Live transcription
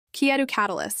Kyeru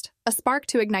Catalyst, a spark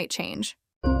to ignite change.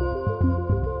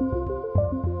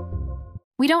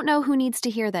 We don't know who needs to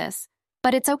hear this,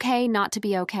 but it's okay not to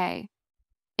be okay.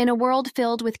 In a world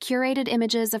filled with curated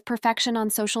images of perfection on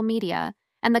social media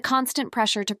and the constant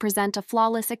pressure to present a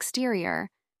flawless exterior,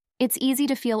 it's easy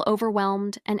to feel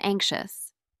overwhelmed and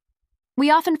anxious. We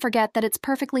often forget that it's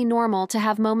perfectly normal to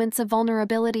have moments of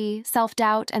vulnerability,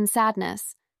 self-doubt, and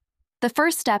sadness. The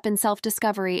first step in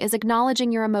self-discovery is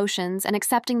acknowledging your emotions and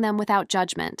accepting them without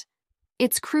judgment.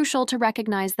 It's crucial to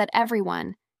recognize that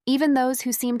everyone, even those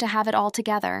who seem to have it all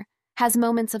together, has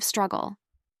moments of struggle.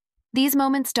 These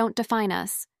moments don't define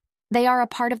us. They are a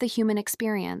part of the human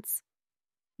experience.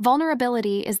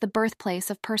 Vulnerability is the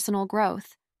birthplace of personal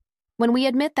growth. When we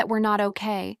admit that we're not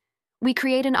okay, we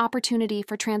create an opportunity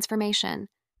for transformation.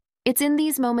 It's in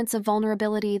these moments of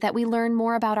vulnerability that we learn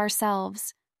more about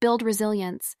ourselves, build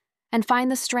resilience, and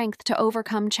find the strength to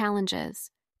overcome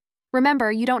challenges. Remember,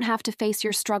 you don't have to face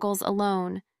your struggles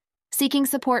alone. Seeking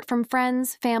support from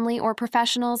friends, family, or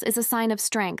professionals is a sign of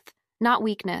strength, not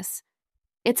weakness.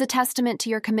 It's a testament to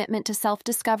your commitment to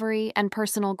self-discovery and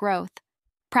personal growth.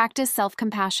 Practice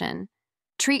self-compassion.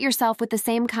 Treat yourself with the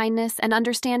same kindness and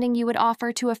understanding you would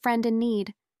offer to a friend in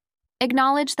need.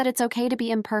 Acknowledge that it's okay to be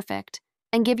imperfect,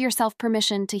 and give yourself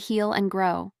permission to heal and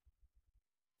grow.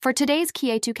 For today's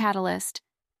Kyeru Catalyst,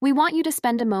 we want you to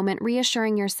spend a moment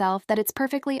reassuring yourself that it's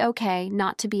perfectly okay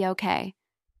not to be okay.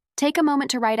 Take a moment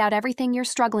to write out everything you're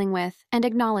struggling with and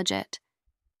acknowledge it.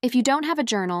 If you don't have a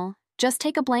journal, just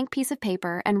take a blank piece of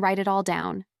paper and write it all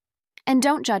down. And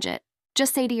don't judge it.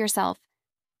 Just say to yourself,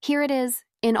 "Here it is,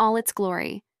 in all its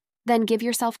glory." Then give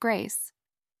yourself grace.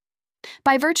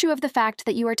 By virtue of the fact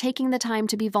that you are taking the time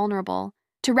to be vulnerable,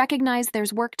 to recognize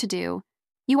there's work to do,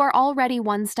 you are already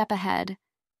one step ahead.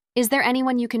 Is there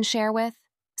anyone you can share with?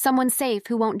 Someone safe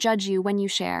who won't judge you when you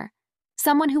share.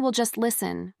 Someone who will just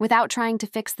listen without trying to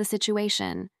fix the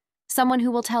situation. Someone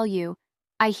who will tell you,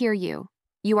 "I hear you.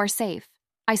 You are safe.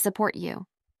 I support you."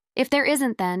 If there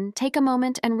isn't, then take a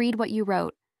moment and read what you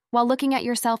wrote, while looking at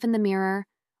yourself in the mirror,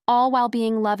 all while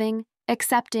being loving,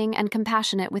 accepting, and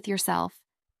compassionate with yourself.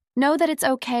 Know that it's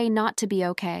okay not to be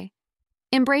okay.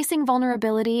 Embracing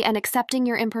vulnerability and accepting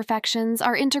your imperfections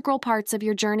are integral parts of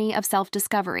your journey of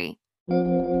self-discovery.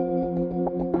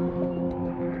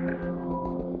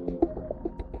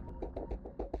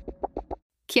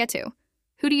 Kyeru,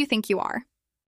 who do you think you are?